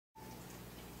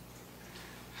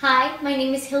Hi, my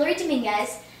name is Hilary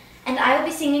Dominguez, and I will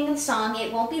be singing the song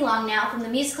It Won't Be Long Now from the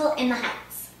musical In the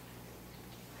Heights.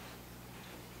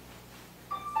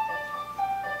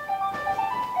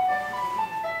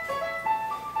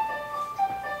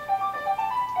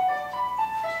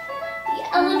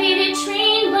 The elevated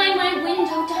train by my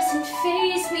window doesn't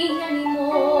faze me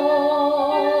anymore.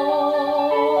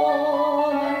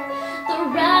 The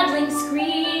rattling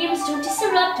screams don't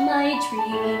disrupt my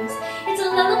dreams. It's a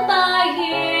lullaby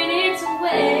in its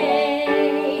way.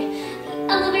 The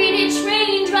elevated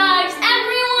train drives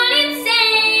everyone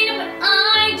insane, but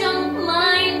I don't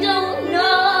mind, don't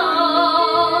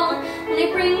know. When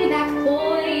they bring back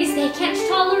boys, they can't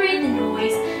tolerate the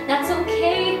noise. That's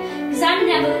okay, 'cause I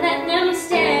never let them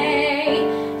stay.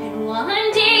 And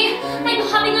one day, I'm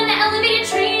hopping on the elevated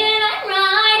train and I'm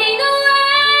riding away.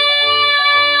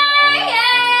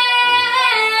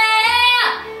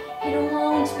 It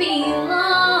won't be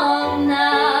long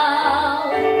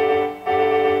now.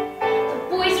 The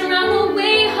boys around the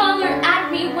way holler at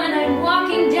me when I'm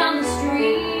walking down the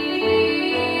street.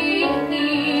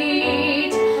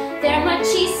 Their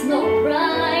machismo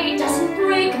pride doesn't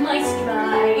break my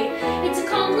stride. It's a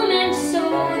compliment, so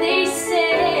they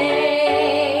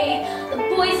say. The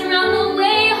boys around the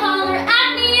way holler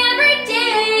at me every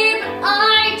day, but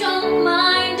I don't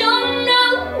mind, don't know.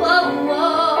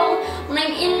 When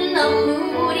I'm in the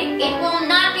mood, it will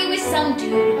not be with some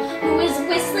dude who is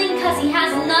whistling 'cause he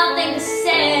has nothing to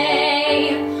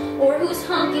say, or who's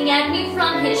honking at me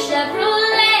from his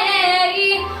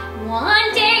Chevrolet.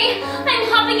 One day, I'm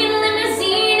hopping in a